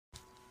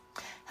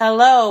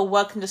Hello,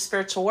 welcome to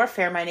Spiritual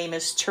Warfare. My name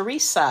is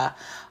Teresa.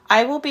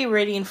 I will be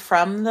reading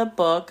from the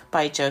book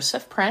by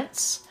Joseph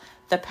Prince,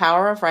 The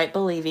Power of Right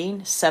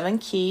Believing, 7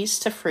 Keys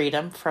to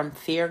Freedom from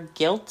Fear,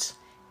 Guilt,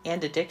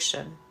 and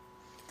Addiction.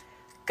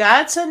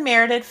 God's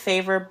unmerited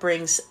favor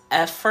brings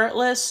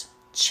effortless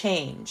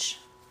change.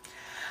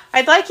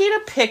 I'd like you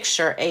to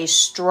picture a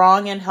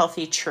strong and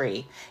healthy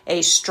tree.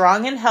 A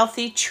strong and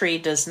healthy tree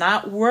does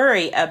not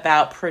worry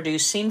about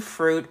producing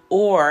fruit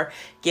or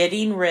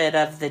getting rid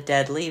of the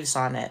dead leaves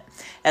on it.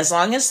 As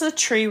long as the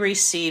tree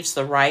receives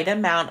the right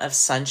amount of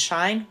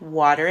sunshine,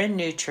 water, and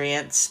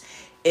nutrients,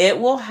 it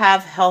will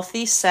have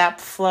healthy sap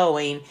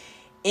flowing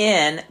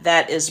in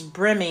that is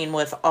brimming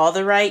with all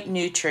the right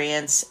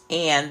nutrients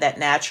and that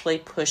naturally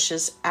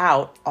pushes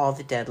out all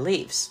the dead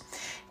leaves.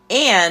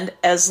 And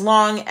as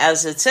long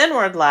as its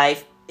inward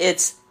life,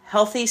 its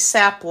healthy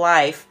sap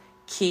life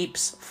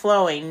keeps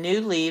flowing, new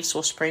leaves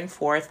will spring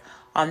forth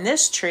on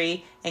this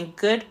tree, and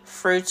good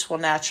fruits will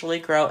naturally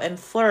grow and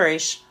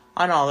flourish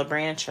on all the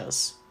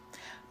branches.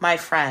 My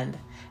friend,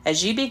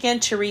 as you begin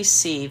to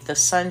receive the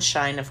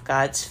sunshine of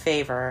God's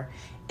favor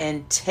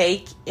and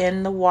take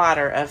in the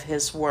water of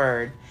His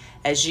Word,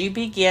 as you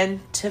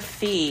begin to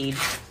feed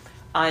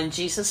on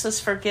Jesus'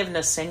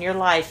 forgiveness in your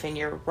life and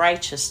your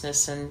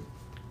righteousness and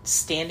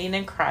standing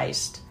in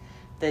Christ,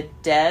 the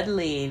dead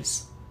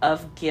leaves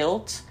of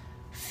guilt,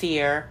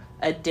 fear,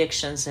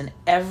 addictions, and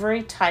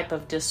every type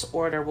of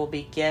disorder will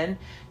begin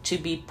to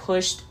be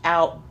pushed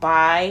out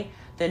by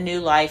the new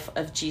life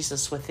of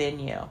Jesus within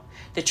you.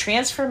 The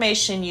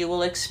transformation you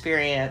will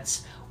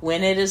experience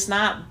when it is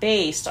not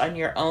based on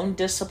your own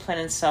discipline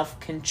and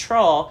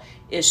self-control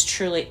is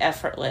truly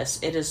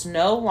effortless. It is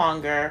no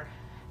longer,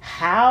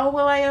 how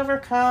will I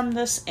overcome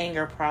this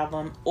anger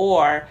problem,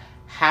 or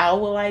how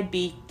will I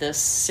beat this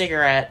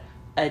cigarette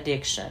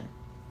addiction?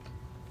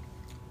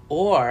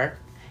 Or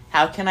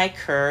how can I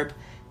curb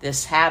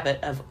this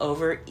habit of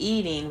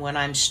overeating when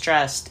I'm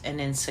stressed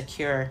and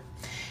insecure?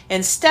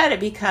 Instead, it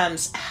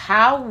becomes,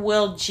 how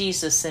will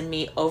Jesus and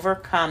me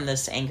overcome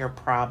this anger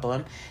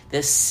problem,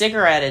 this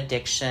cigarette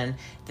addiction,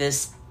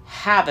 this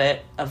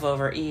habit of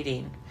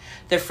overeating?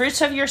 The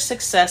fruits of your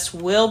success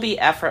will be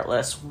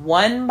effortless.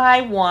 One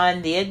by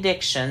one, the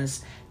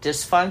addictions,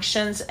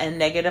 dysfunctions, and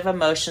negative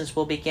emotions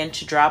will begin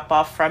to drop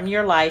off from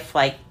your life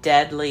like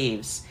dead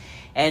leaves.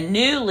 And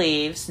new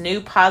leaves,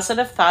 new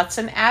positive thoughts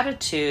and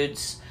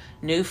attitudes,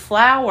 new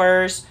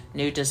flowers,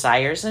 new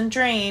desires and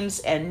dreams,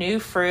 and new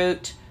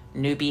fruit,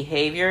 new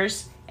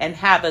behaviors and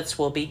habits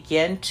will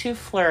begin to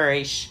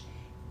flourish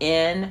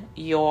in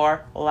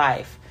your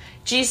life.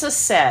 Jesus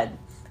said,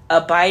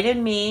 "Abide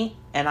in me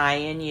and I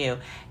in you.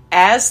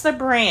 As the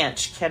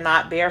branch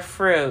cannot bear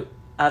fruit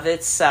of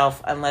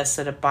itself unless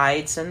it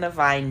abides in the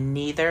vine,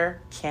 neither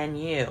can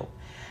you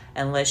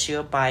unless you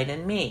abide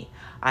in me.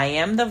 I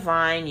am the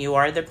vine, you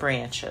are the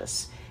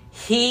branches.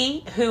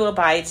 He who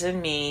abides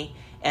in me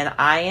and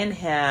I in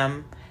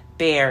him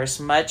bears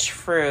much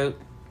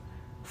fruit,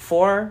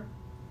 for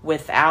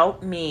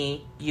without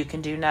me you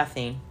can do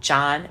nothing."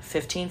 John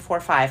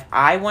 15:4-5.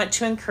 I want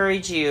to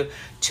encourage you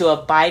to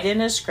abide in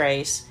His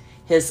grace,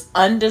 His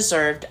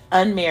undeserved,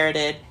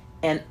 unmerited,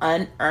 and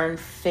unearned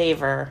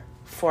favor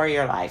for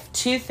your life.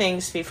 2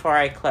 things before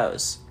I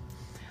close.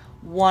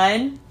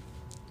 1,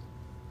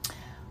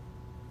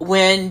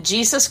 when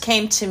Jesus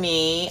came to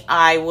me,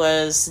 I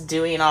was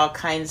doing all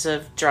kinds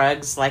of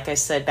drugs, like I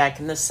said, back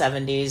in the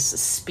 70s,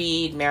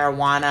 speed,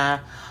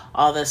 marijuana,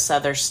 all this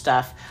other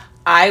stuff.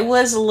 I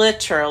was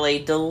literally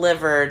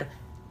delivered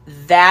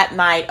that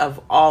night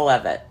of all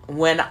of it.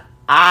 When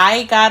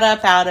I got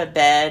up out of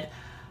bed,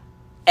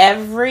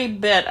 every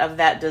bit of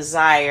that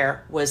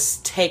desire was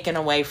taken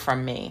away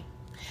from me.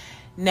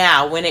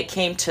 Now, when it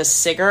came to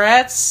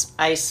cigarettes,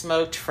 I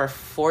smoked for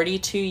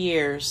 42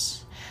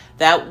 years.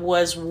 That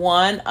was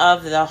one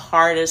of the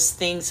hardest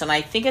things, and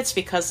I think it's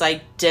because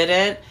I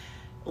didn't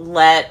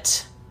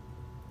let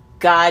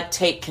God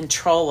take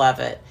control of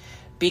it.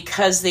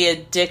 Because the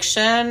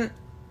addiction,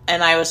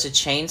 and I was a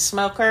chain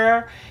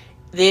smoker,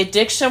 the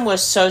addiction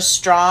was so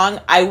strong,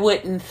 I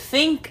wouldn't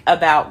think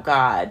about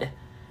God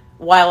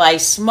while I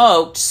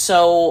smoked,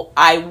 so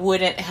I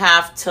wouldn't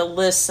have to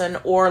listen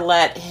or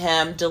let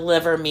Him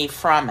deliver me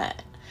from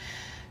it.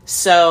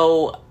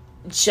 So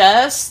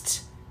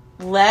just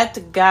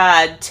let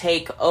God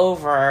take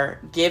over.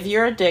 Give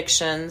your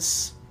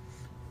addictions,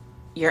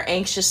 your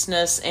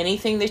anxiousness,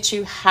 anything that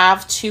you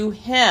have to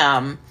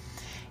Him.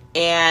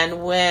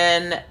 And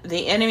when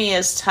the enemy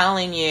is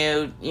telling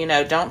you,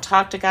 don't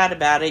talk to God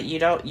about it,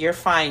 you're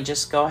fine,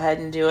 just go ahead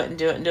and do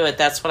it.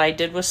 That's what I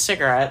did with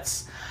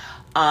cigarettes.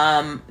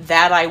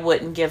 That I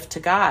wouldn't give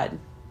to God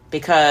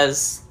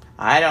because,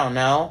 I don't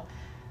know.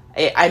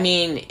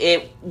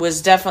 It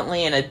was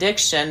definitely an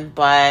addiction,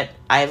 but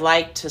I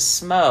like to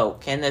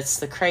smoke, and it's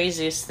the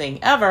craziest thing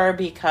ever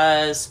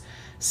because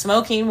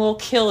smoking will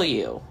kill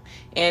you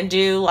and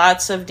do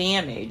lots of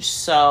damage.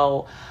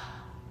 So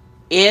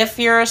if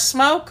you're a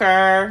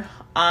smoker,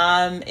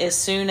 as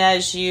soon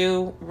as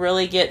you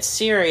really get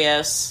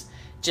serious,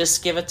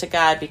 just give it to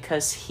God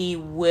because He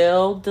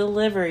will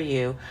deliver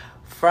you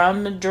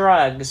from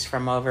drugs,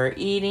 from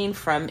overeating,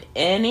 from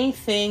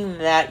anything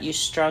that you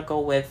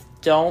struggle with.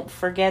 Don't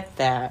forget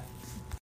that.